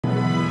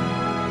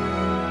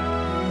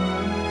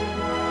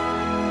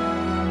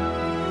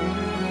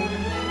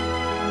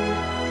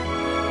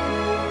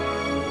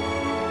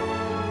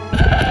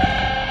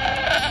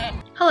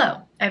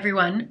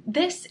everyone.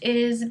 This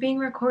is being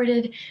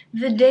recorded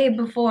the day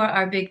before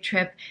our big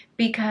trip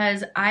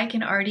because I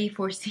can already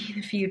foresee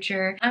the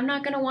future. I'm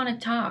not gonna want to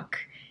talk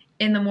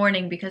in the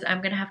morning because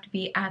I'm gonna have to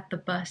be at the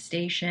bus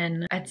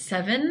station at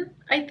 7,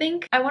 I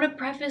think. I want to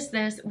preface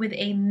this with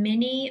a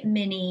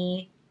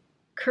mini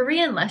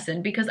Korean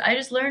lesson because I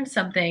just learned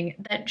something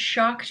that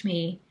shocked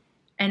me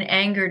and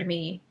angered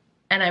me,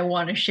 and I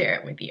want to share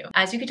it with you.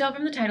 As you can tell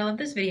from the title of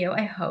this video,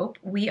 I hope,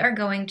 we are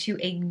going to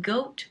a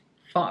goat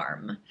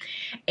farm.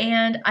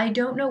 And I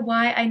don't know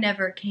why I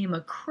never came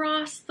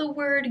across the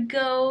word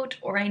goat,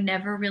 or I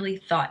never really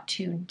thought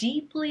too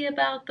deeply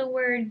about the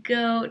word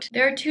goat.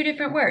 There are two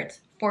different words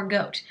for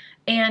goat,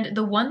 and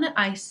the one that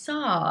I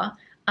saw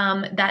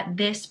that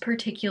this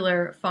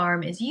particular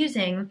farm is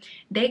using,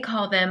 they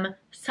call them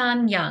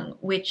sanyang,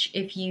 which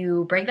if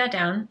you break that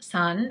down,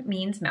 san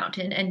means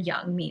mountain and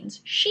yang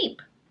means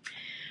sheep.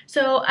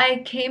 So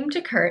I came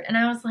to Kurt and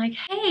I was like,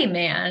 hey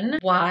man,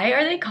 why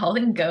are they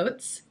calling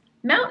goats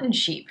mountain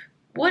sheep?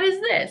 What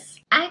is this?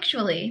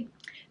 Actually,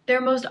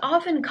 they're most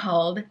often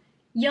called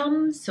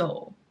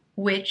yumso,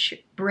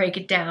 which, break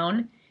it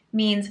down,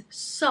 means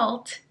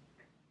salt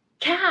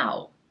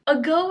cow. A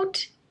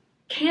goat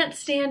can't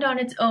stand on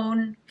its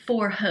own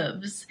 4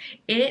 hooves.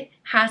 It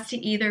has to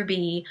either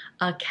be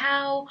a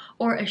cow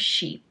or a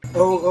sheep.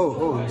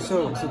 So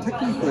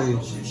technically,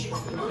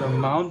 the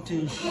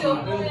mountain sheep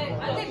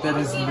that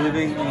is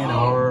living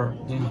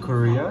in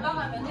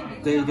Korea,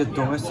 they get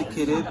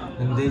domesticated,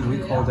 and we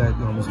call that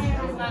yomso.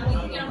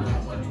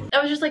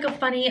 That was just like a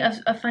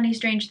funny,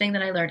 strange thing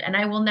that I learned, and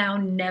I will now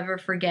never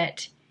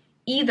forget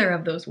either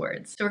of those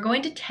words. So we're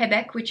going to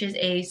Taebaek, which is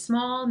a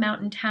small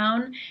mountain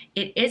town.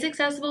 It is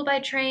accessible by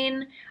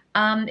train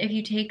if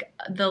you take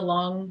the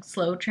long,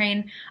 slow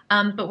train,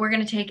 but we're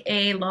gonna take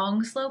a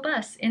long, slow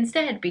bus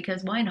instead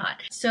because why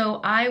not?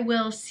 So I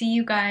will see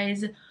you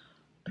guys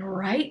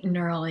bright and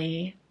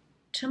early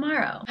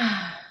tomorrow.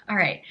 All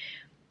right,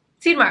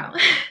 see you tomorrow.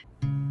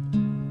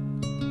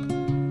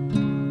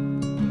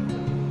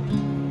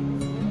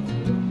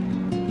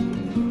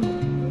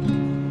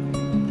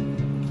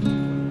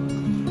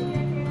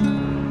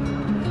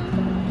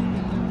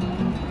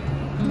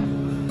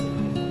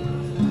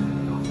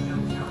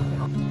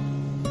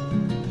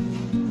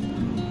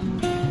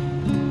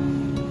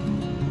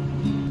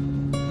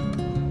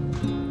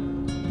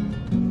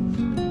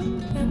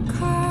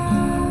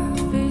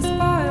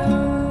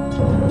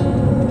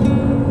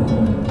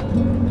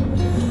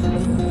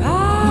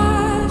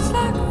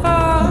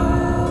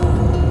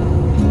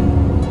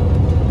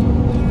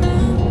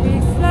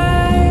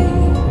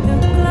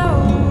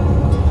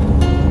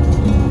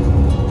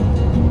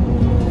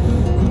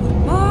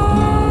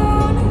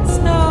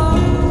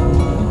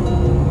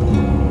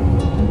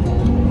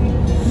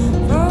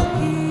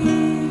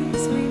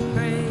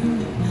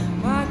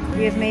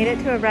 We have made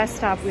it to a rest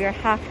stop. We are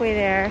halfway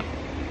there.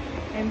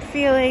 I'm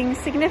feeling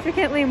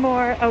significantly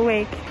more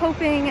awake,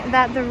 hoping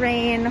that the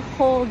rain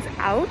holds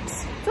out.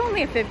 It's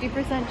only a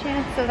 50%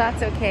 chance, so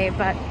that's okay,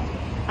 but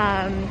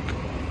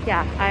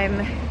yeah,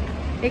 I'm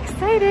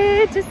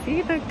excited to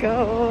see the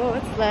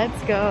goats.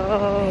 Let's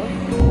go.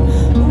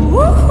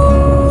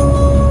 Woohoo!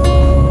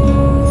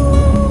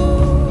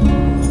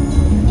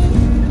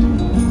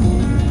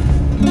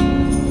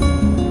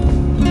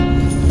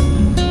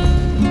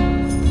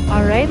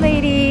 All right,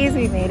 ladies,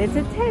 we made it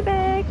to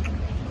Taebaek.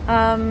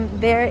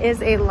 There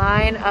is a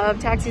line of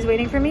taxis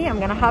waiting for me. I'm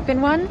gonna hop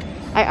in one.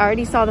 I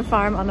already saw the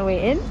farm on the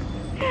way in.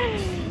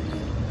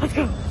 Let's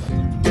go.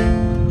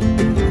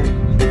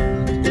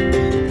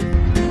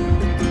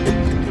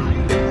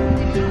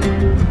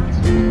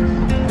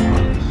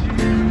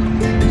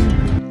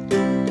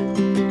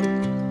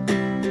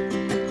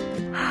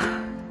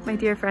 My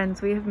dear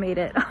friends, we have made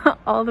it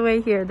all the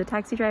way here. The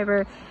taxi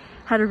driver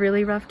had a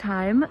really rough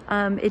time.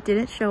 It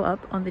didn't show up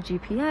on the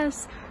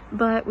GPS,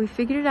 but we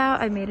figured it out.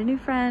 I made a new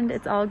friend.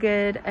 It's all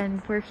good,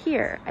 and we're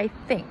here, I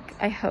think,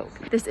 I hope.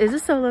 This is a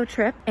solo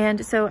trip,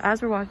 and so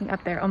as we're walking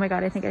up there, oh my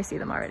god, I think I see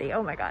them already.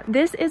 Oh my god.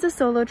 This is a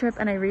solo trip,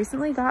 and I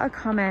recently got a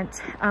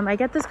comment. I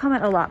get this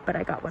comment a lot, but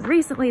I got one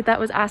recently that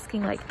was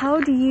asking like, how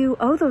do you,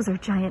 oh, those are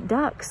giant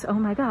ducks. Oh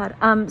my god.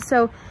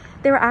 So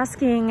they were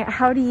asking,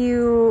 how do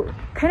you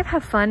kind of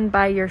have fun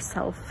by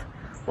yourself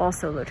while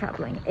solo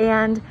traveling?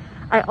 And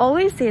I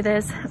always say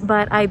this,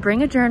 but I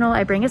bring a journal,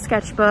 I bring a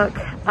sketchbook,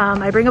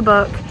 I bring a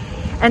book,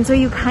 and so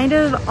you kind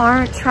of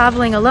aren't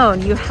traveling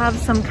alone. You have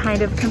some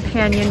kind of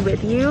companion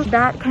with you.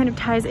 That kind of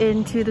ties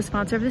into the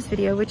sponsor of this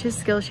video, which is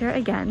Skillshare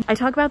again. I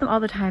talk about them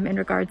all the time in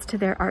regards to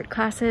their art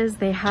classes.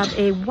 They have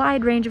a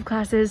wide range of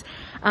classes.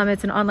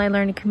 It's an online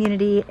learning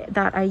community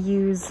that I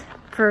use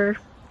for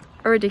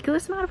a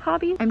ridiculous amount of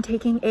hobbies. I'm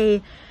taking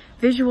a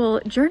visual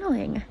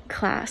journaling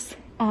class,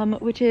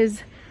 which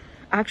is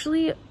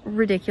actually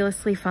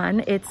ridiculously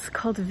fun. It's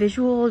called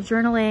visual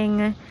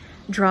journaling,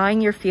 drawing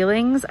your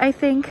feelings, I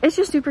think. It's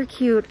just super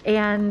cute,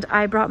 and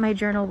I brought my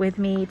journal with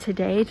me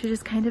today to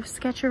just kind of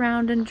sketch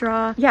around and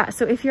draw. Yeah,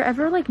 so if you're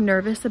ever like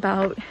nervous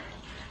about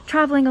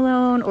traveling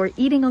alone or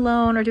eating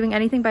alone or doing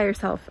anything by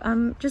yourself,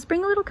 just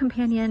bring a little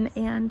companion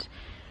and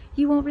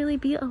you won't really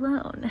be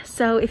alone.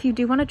 So if you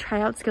do want to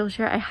try out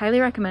Skillshare, I highly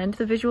recommend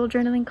the visual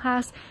journaling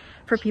class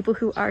for people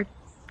who are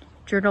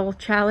journal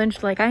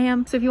challenged like I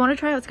am. So if you want to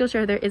try out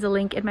Skillshare, there is a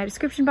link in my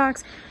description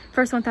box.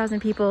 First 1,000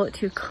 people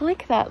to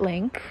click that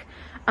link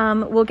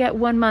will get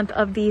 1 month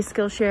of the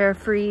Skillshare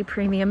free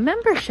premium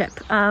membership.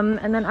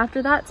 And then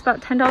after that, it's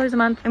about $10 a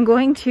month. I'm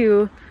going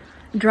to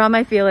draw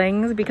my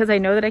feelings because I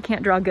know that I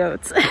can't draw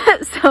goats.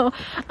 So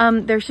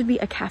there should be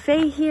a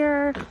cafe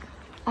here.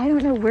 I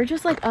don't know, we're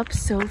just like up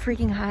so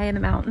freaking high in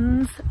the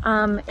mountains.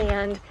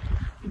 And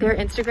their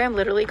Instagram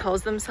literally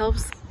calls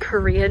themselves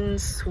Korean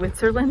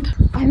Switzerland.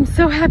 I'm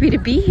so happy to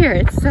be here.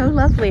 It's so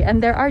lovely.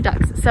 And there are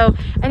ducks. So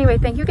anyway,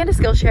 thank you again to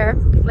Skillshare.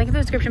 Link in the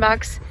description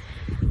box.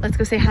 Let's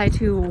go say hi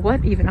to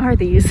what even are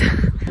these?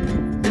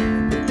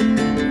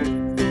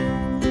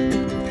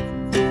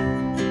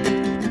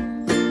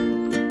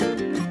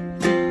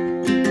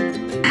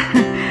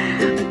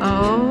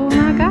 Oh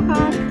my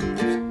God.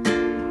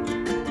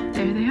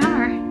 There they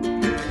are.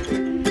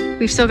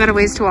 We've still got a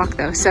ways to walk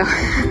though, so.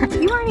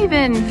 You aren't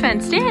even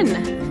fenced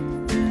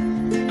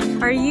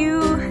in. Are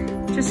you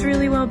just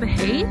really well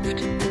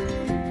behaved?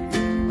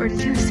 Or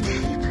did you escape?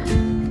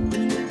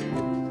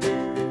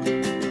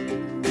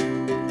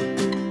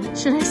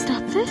 Should I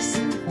stop this?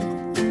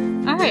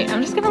 All right,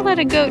 I'm just gonna let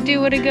a goat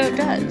do what a goat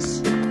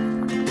does.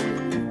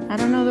 I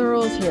don't know the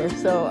rules here,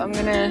 so I'm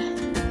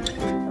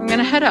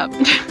gonna head up.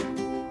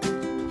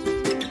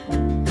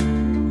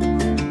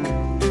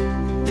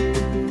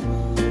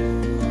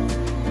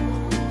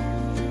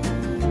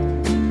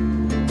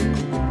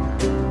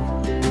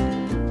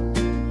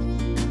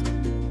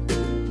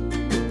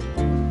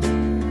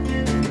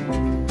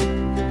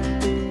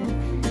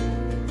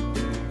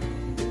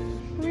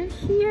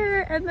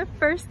 And the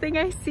first thing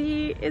I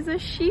see is a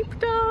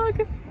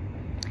sheepdog,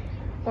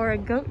 or a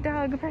goat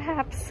dog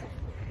perhaps.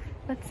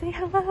 Let's say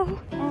hello.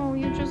 Oh,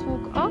 you just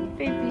woke up,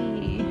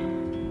 baby.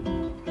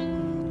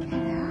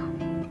 Hello.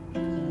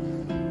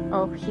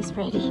 Oh, he's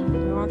ready.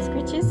 You want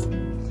scritches?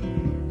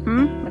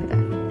 Look at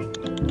that.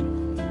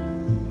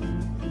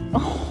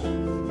 Oh,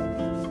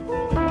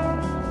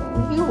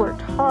 you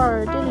worked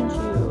hard, didn't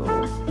you?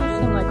 You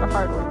seem like a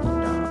hard-working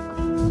dog.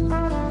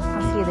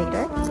 I'll see you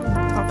later.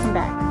 I'll come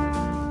back.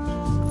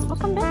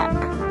 Come back.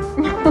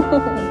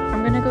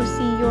 I'm gonna go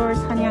see your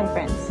Hanyang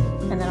friends,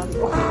 and then I'll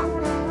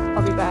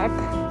be back.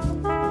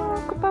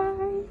 Oh, goodbye.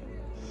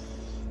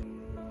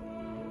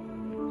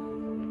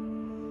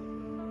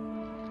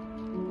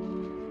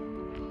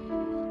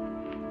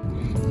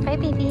 Bye,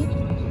 baby.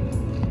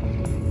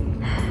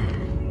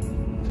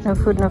 No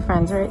food, no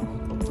friends, right?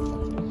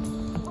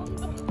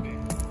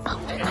 Oh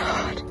my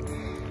God.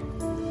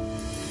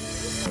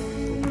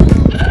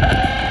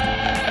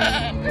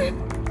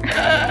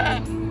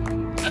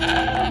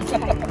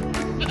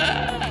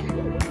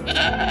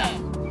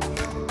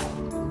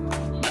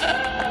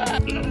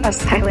 A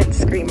silent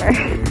screamer. Is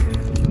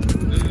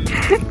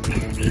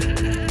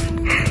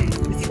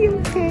he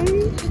okay?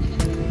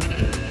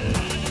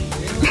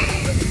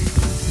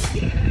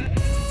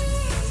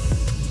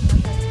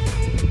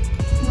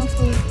 No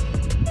food.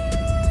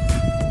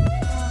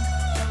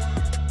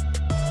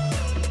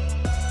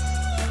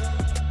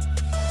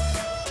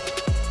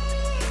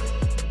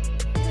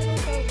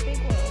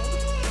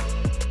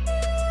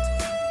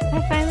 I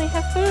finally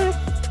have food.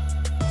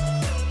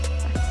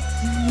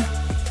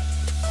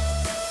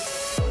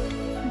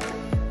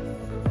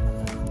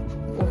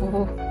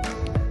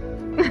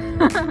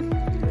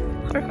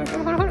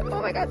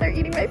 Oh my God, they're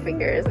eating my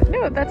fingers.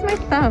 No, that's my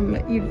thumb.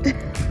 You.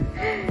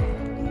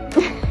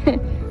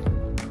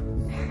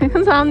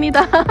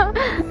 감사합니다.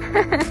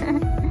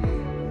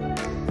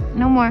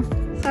 No more.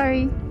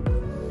 Sorry.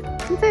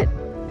 That's it.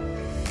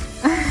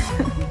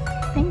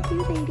 Thank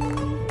you,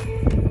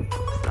 lady.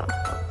 Stop.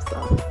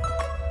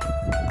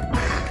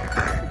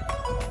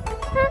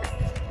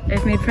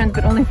 I've made friends,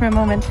 but only for a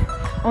moment.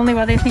 Only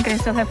while they think I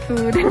still have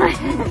food in my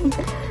hand.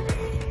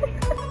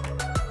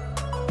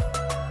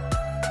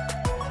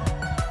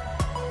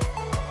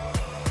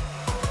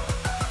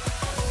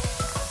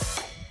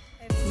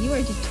 You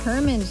are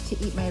determined to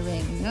eat my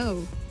ring.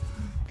 No.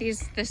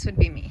 This would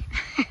be me.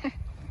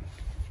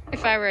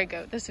 If I were a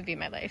goat, this would be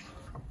my life.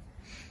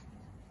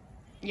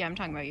 Yeah, I'm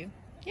talking about you.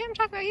 Yeah, I'm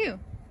talking about you.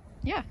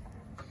 Yeah.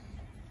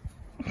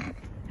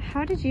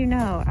 How did you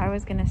know I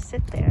was gonna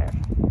sit there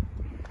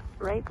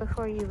right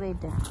before you laid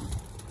down?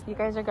 You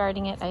guys are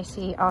guarding it, I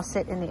see. I'll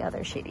sit in the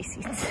other shady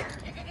seats.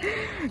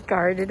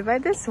 Guarded by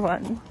this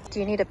one. Do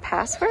you need a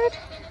password?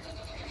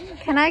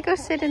 Can I go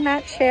sit in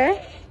that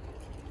chair?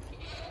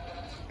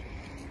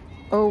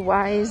 Oh,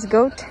 wise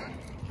goat.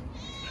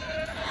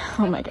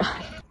 Oh my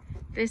God.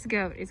 This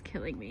goat is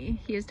killing me.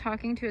 He is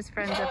talking to his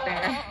friends up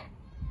there.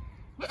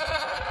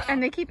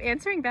 And they keep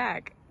answering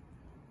back.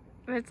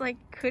 But it's like,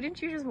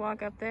 couldn't you just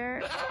walk up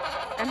there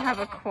and have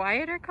a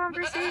quieter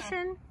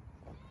conversation?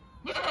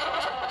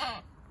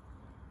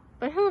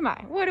 But who am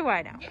I? What do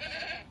I know?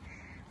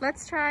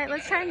 Let's try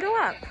and go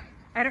up.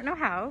 I don't know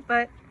how,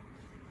 but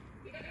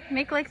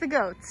make like the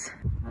goats.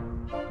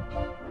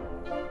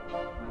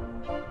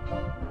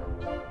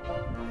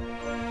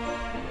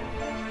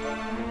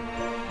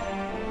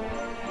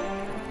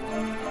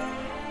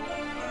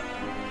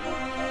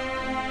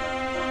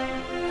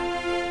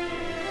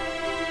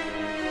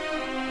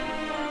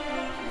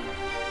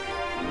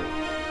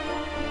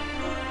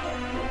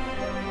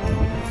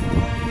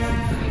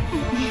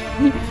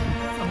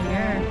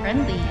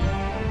 friendly.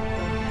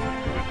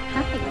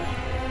 Happy.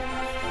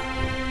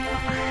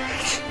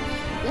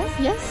 Yes,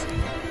 yes.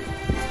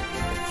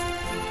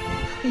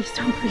 Please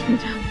don't push me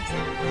down this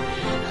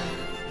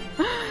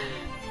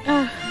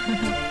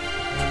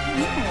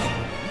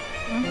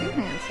You're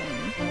handsome.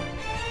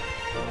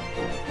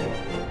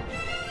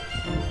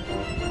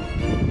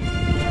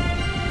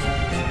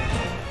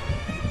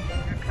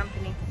 Your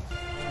company.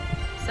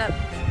 What's up?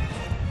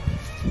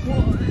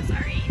 Whoa,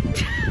 sorry.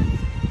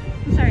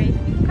 I'm sorry. You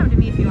can come to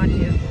me if you want to.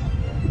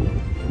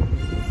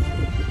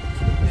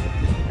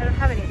 I don't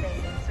have anything,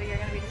 so you're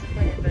gonna be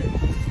disappointed, but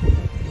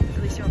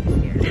at least you won't be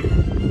scared.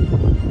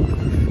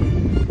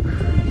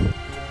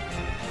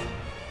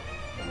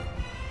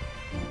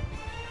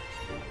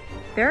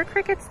 There are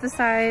crickets the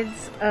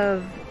size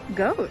of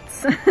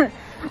goats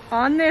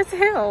on this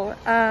hill,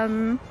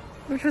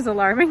 which was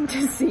alarming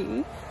to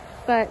see.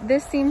 But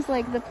this seems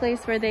like the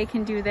place where they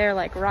can do their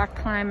like rock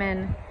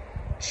climbing,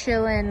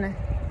 chillin',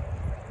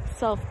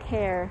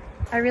 self-care.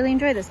 I really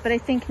enjoy this, but I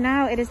think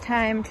now it is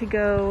time to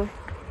go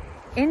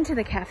into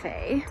the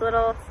cafe. It's a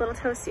little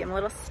toasty, I'm a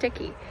little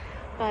sticky,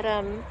 but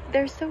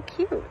they're so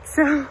cute.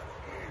 So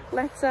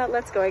let's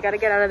go. I gotta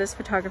get out of this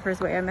photographer's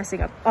way. I'm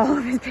messing up all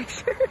of his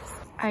pictures.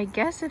 I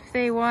guess if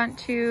they want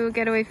to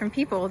get away from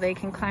people, they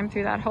can climb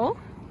through that hole.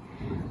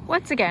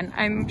 Once again,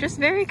 I'm just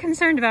very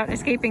concerned about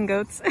escaping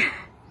goats.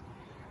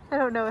 I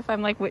don't know if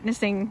I'm like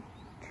witnessing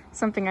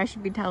something I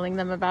should be telling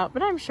them about,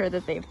 but I'm sure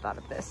that they've thought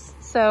of this.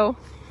 So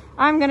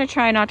I'm gonna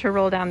try not to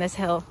roll down this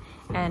hill,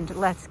 and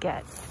let's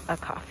get a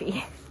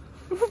coffee.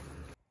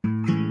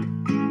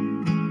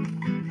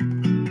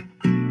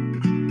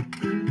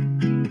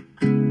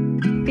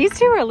 These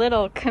two are a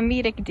little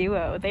comedic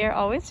duo. They are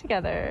always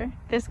together.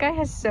 This guy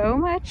has so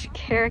much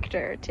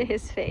character to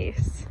his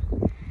face.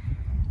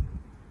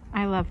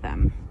 I love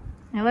them.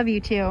 I love you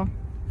too.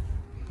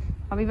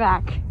 I'll be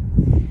back.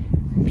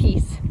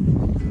 Peace.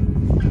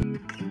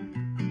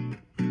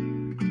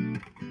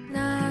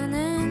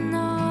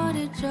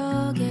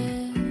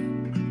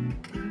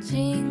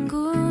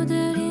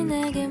 친구들이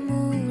내게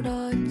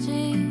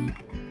물었지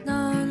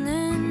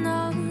너는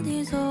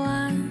어디서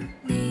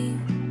왔니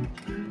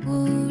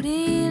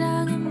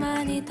우리랑은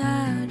많이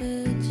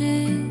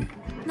다르지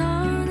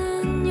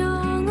너는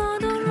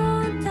영어도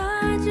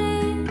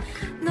못하지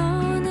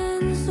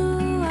너는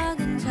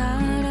수학은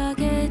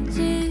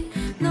잘하겠지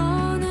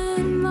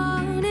너는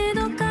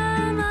머리도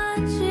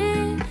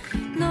까맣지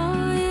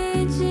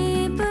너의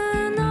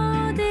집은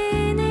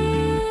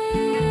어디니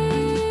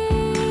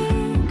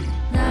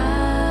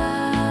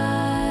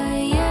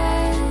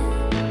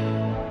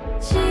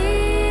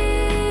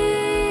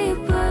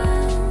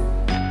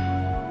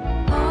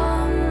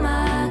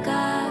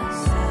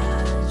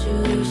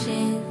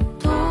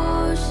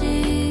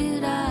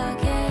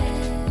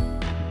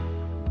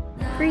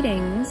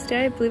Greetings. Did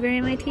I have blueberry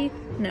in my teeth?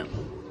 No,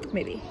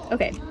 maybe.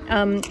 Okay.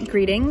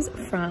 Greetings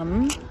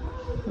from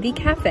the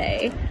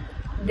cafe.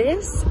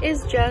 This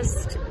is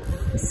just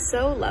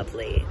so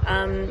lovely.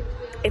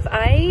 If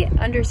I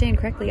understand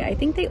correctly, I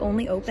think they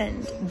only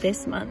opened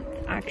this month,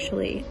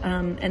 actually.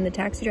 And the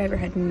taxi driver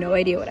had no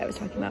idea what I was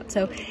talking about.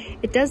 So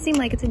it does seem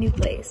like it's a new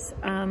place.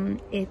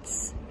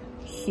 It's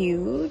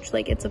huge,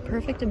 like it's a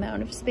perfect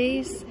amount of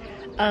space.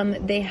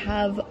 They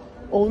have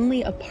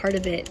only a part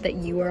of it that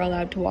you are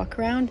allowed to walk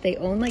around. They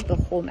own like the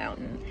whole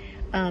mountain.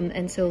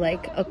 And so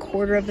like a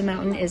quarter of the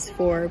mountain is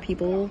for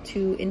people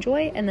to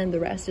enjoy, and then the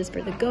rest is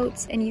for the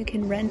goats. And you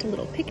can rent a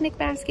little picnic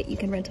basket, you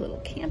can rent a little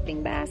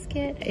camping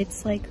basket.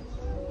 It's like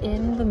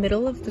in the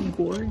middle of the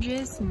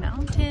gorgeous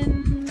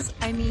mountains.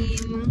 I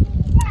mean,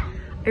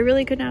 I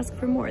really couldn't ask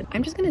for more.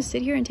 I'm just gonna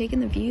sit here and take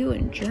in the view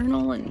and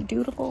journal and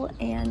doodle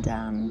and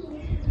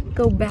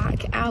go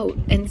back out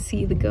and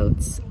see the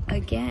goats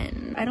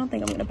again. I don't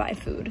think I'm gonna buy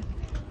food.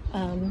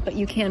 But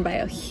you can buy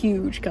a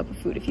huge cup of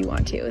food if you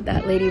want to.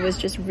 That lady was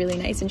just really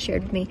nice and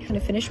shared with me. I'm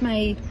gonna finish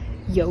my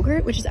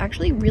yogurt, which is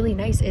actually really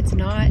nice. It's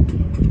not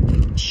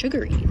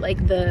sugary.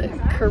 Like the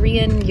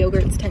Korean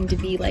yogurts tend to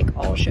be like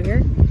all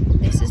sugar.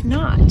 This is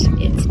not.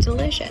 It's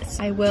delicious.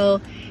 I will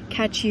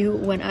catch you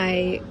when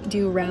I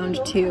do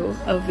round 2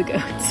 of the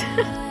goats.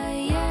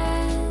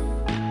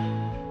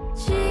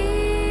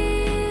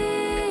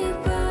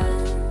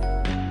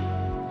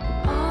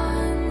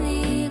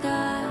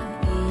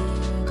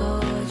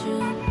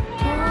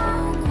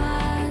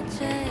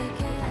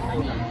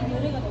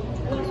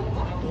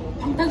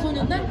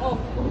 방탄소년단?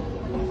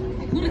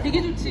 노래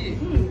되게 좋지?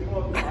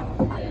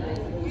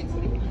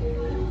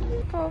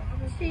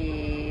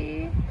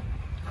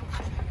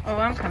 Oh,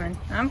 I'm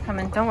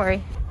coming, don't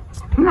worry.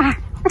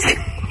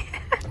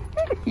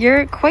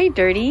 You're quite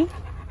dirty,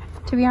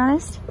 to be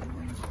honest.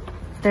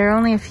 There are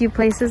only a few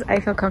places I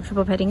feel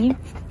comfortable petting you.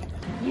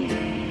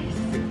 Yes.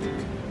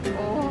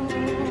 Oh.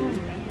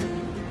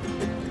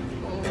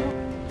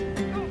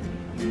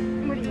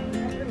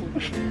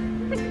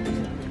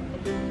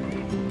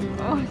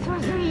 Oh, so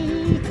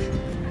sweet.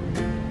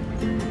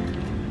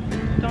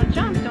 Don't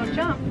jump, don't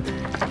jump.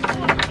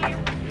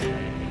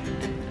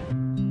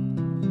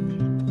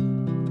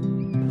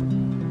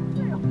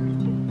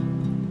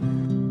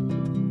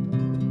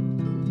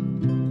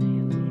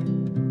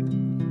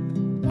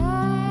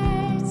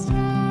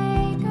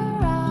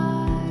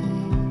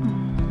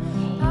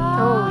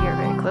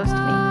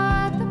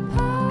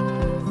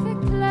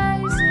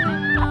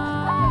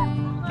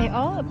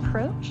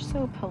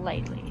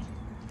 politely.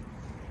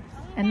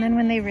 And then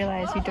when they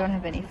realize you don't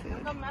have any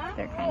food,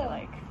 they're kind of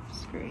like,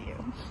 screw you.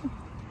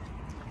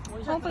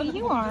 Oh, but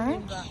you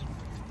aren't.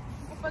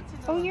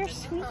 Oh, you're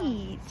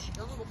sweet.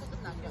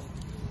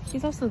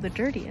 He's also the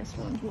dirtiest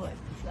one.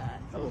 What's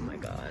that? Oh my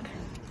god.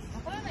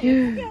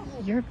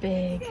 You're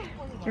big.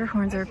 Your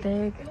horns are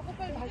big.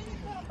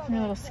 You're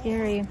a little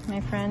scary, my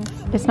friend.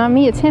 It's not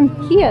me, it's him.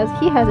 He has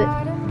it.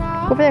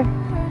 Over there.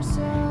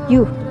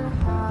 You.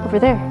 Over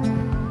there.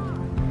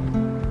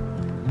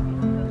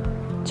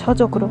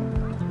 저쪽으로.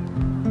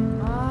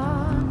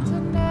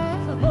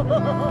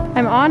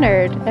 I'm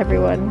honored,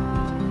 everyone.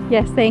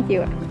 Yes, thank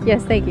you.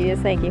 Yes, thank you. Yes,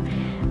 thank you.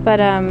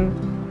 But I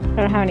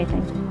don't have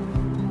anything.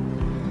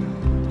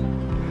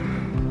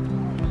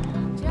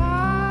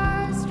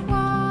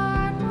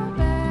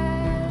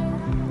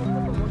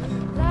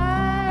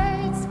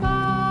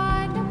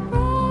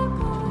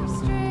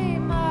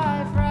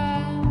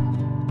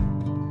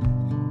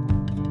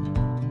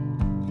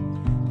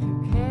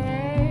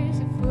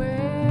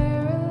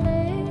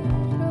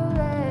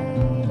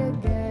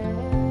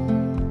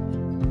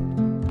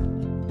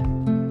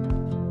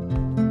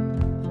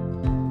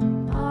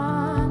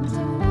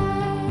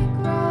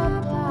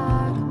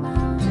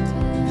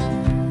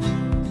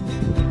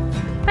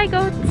 Bye,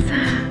 goats.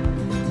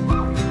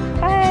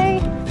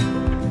 Bye.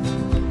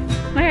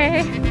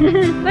 Okay.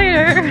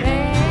 Later.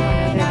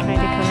 They're trying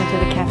to come into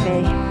the cafe.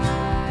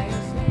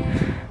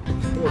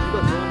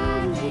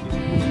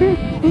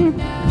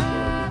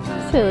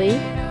 Silly.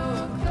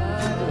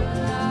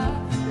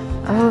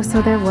 Oh,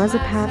 so there was a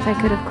path I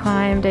could have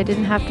climbed. I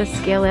didn't have to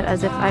scale it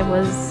as if I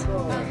was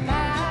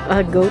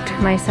a goat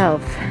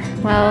myself.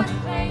 Well,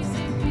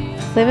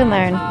 live and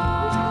learn.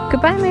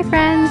 Goodbye, my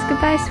friends.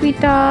 Goodbye, sweet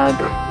dog.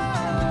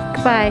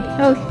 Goodbye.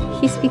 Oh,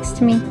 he speaks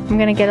to me. I'm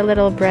gonna get a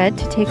little bread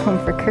to take home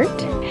for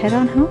Kurt. Head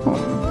on home.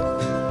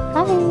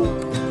 Hi.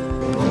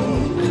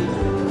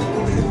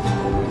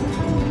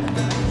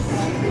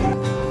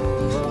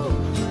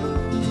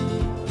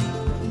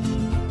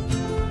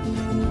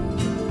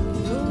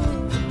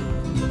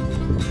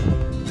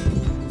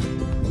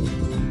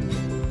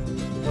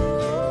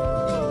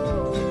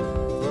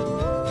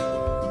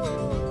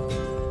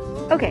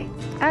 Okay,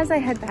 as I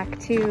head back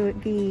to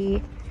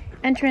the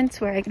entrance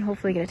where I can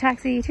hopefully get a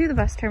taxi to the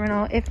bus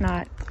terminal. If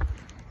not,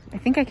 I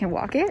think I can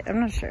walk it. I'm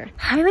not sure.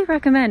 Highly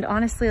recommend,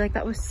 honestly. Like,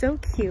 that was so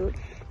cute.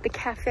 The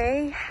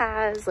cafe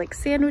has like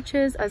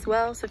sandwiches as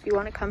well, so if you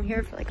want to come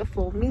here for like a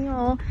full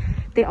meal.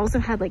 They also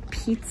had like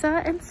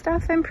pizza and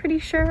stuff, I'm pretty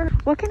sure.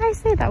 What can I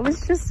say? That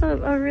was just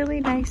a really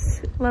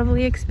nice,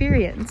 lovely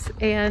experience.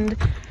 And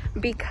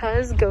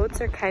because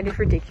goats are kind of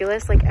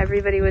ridiculous, like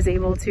everybody was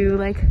able to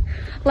like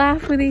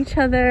laugh with each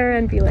other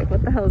and be like,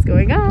 what the hell is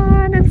going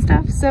on and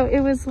stuff. So it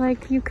was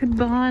like you could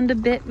bond a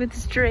bit with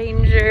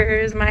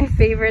strangers. My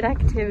favorite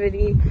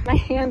activity. My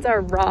hands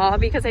are raw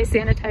because I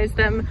sanitized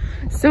them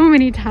so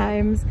many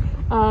times,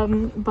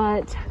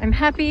 but I'm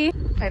happy.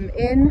 I'm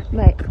in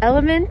my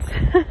element.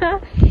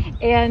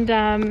 And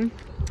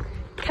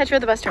catch you at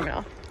the bus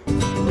terminal.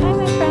 Hi,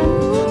 my friend.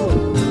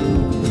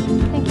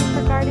 Thank you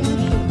for guarding the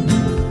sheep.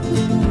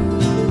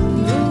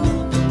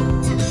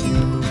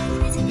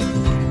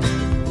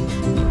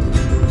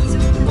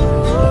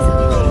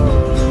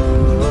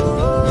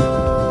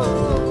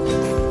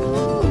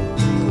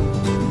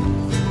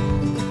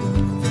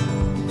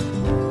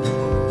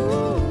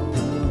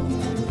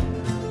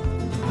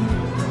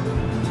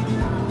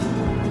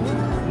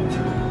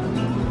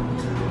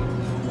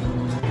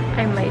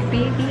 I might be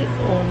the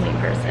only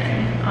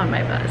person on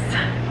my bus.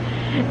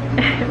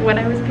 When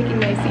I was picking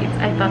my seats,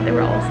 I thought they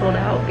were all sold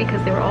out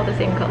because they were all the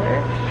same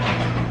color,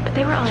 but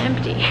they were all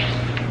empty.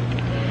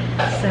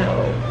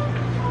 So,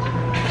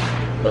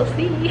 we'll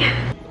see.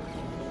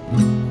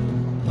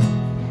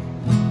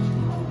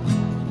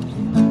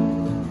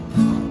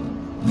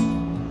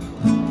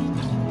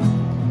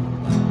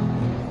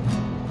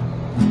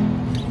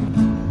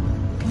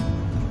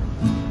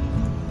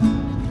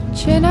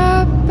 Chin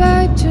up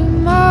by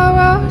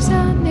tomorrow's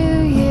a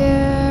new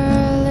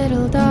year,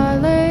 little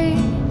darling.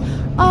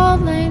 All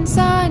lane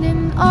sign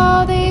and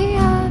all the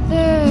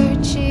other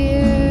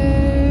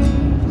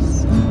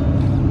cheers.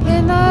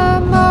 In the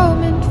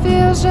moment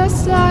feels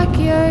just like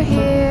you're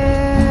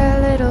here,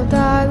 little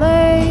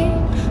darling.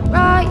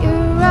 Write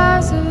your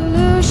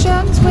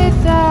resolutions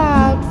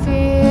without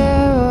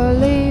fear, or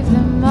leave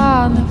them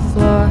on the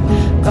floor.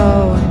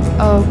 Go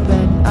and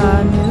open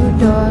a new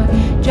door.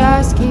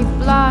 Just keep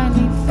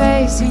blindly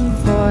facing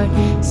forward.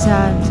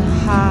 Sun's the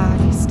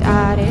hottest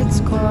at its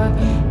core,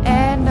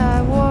 and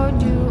I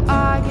warned you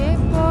I get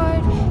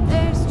bored.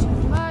 There's too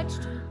much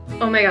to be.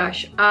 Oh my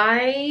gosh,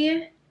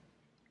 I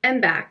am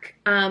back.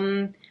 I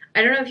don't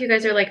know if you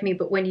guys are like me,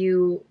 but when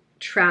you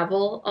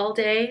travel all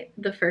day,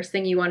 the first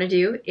thing you want to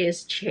do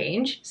is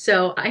change.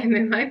 So I am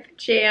in my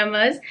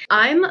pajamas.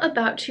 I'm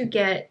about to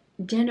get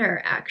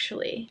dinner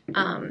actually.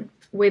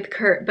 With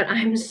Kurt, but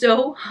I'm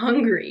so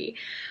hungry.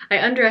 I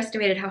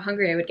underestimated how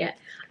hungry I would get,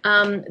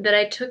 that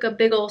I took a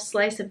big old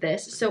slice of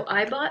this. So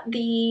I bought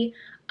the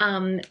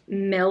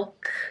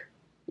milk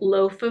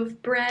loaf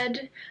of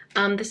bread.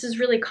 This is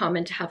really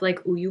common to have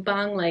like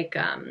uyubang, like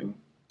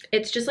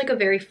it's just like a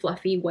very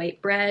fluffy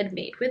white bread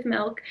made with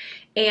milk,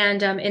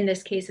 and in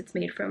this case it's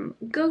made from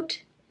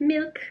goat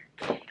milk,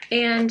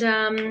 and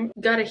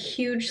got a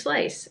huge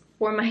slice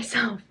for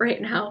myself right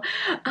now.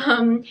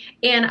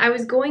 And I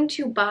was going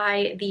to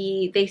buy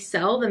they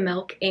sell the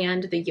milk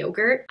and the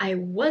yogurt. I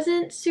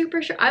wasn't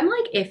super sure. I'm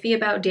like iffy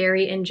about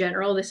dairy in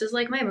general. This is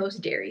like my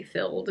most dairy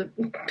filled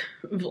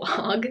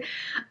vlog.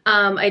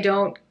 I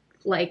don't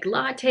like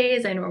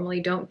lattes. I normally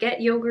don't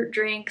get yogurt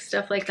drinks,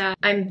 stuff like that.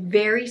 I'm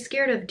very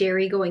scared of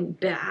dairy going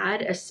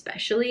bad,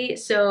 especially.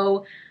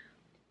 So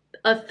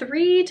a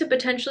 3 to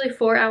potentially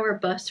 4 hour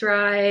bus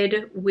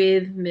ride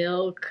with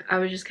milk, I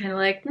was just kind of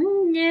like,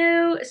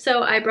 no.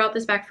 So I brought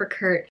this back for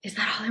Kurt. Is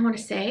that all I want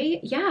to say?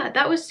 Yeah,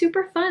 that was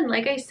super fun.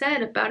 Like I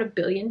said about a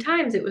billion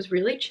times, it was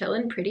really chill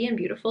and pretty and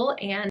beautiful.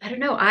 And I don't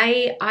know,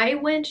 I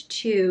went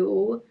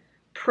to,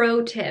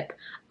 pro tip,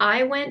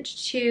 I went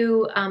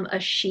to a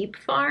sheep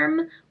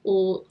farm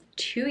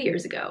 2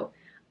 years ago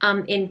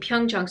in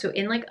Pyeongchang, so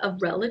in like a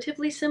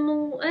relatively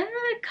similar,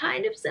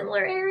 kind of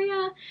similar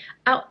area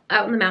out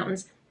in the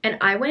mountains. And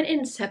I went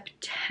in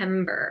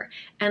September,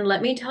 and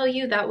let me tell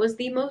you, that was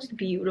the most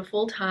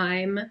beautiful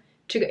time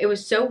to go. It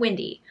was so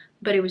windy,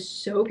 but it was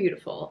so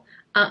beautiful.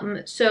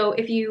 So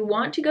if you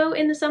want to go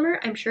in the summer,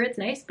 I'm sure it's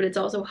nice, but it's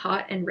also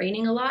hot and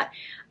raining a lot.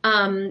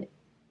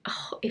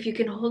 If you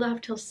can hold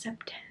off till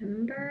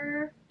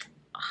September,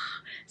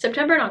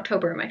 September and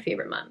October are my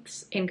favorite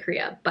months in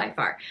Korea by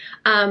far.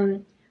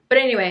 But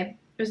anyway,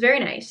 it was very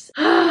nice.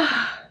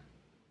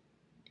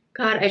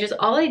 God,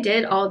 all I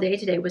did all day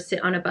today was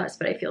sit on a bus,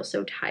 but I feel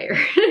so tired.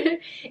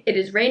 It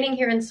is raining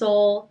here in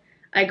Seoul.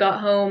 I got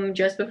home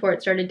just before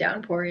it started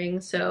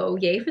downpouring, so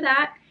yay for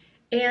that.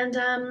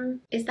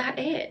 And is that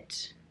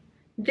it?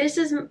 This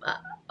is,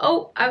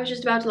 oh, I was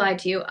just about to lie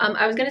to you.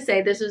 I was gonna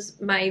say this is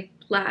my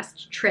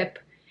last trip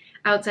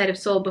outside of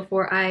Seoul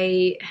before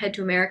I head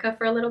to America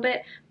for a little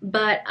bit,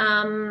 but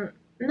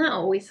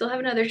no, we still have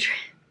another trip.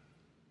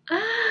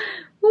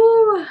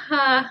 Woo,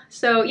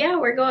 so yeah,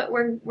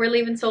 we're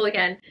leaving Seoul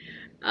again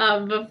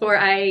before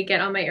I get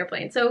on my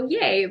airplane. So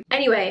yay.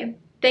 Anyway,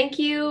 thank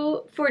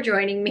you for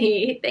joining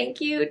me. Thank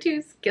you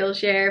to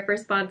Skillshare for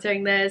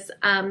sponsoring this.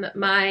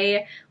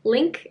 My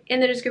link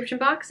in the description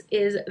box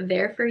is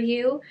there for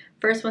you.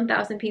 First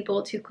 1,000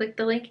 people to click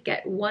the link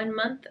get 1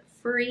 month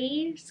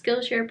free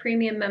Skillshare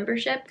premium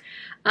membership.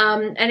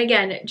 And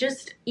again,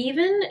 just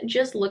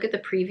look at the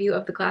preview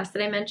of the class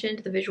that I mentioned,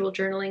 the visual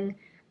journaling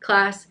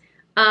class.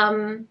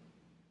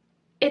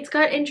 It's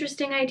got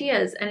interesting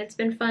ideas, and it's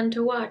been fun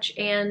to watch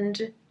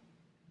and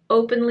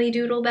openly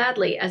doodle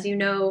badly, as you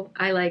know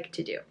I like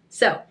to do.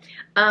 So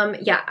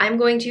yeah, I'm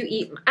going to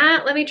eat,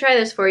 let me try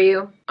this for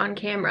you on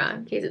camera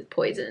in case it's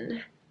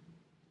poisoned.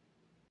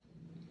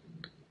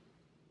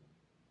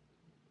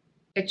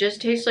 It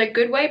just tastes like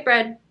good white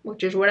bread,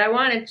 which is what I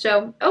wanted.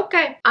 So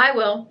okay, I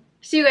will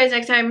see you guys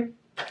next time.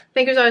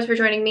 Thank you as always for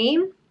joining me.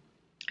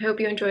 I hope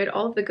you enjoyed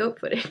all of the goat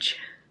footage.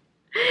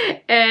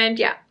 And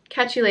yeah,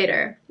 catch you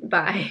later.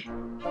 Bye.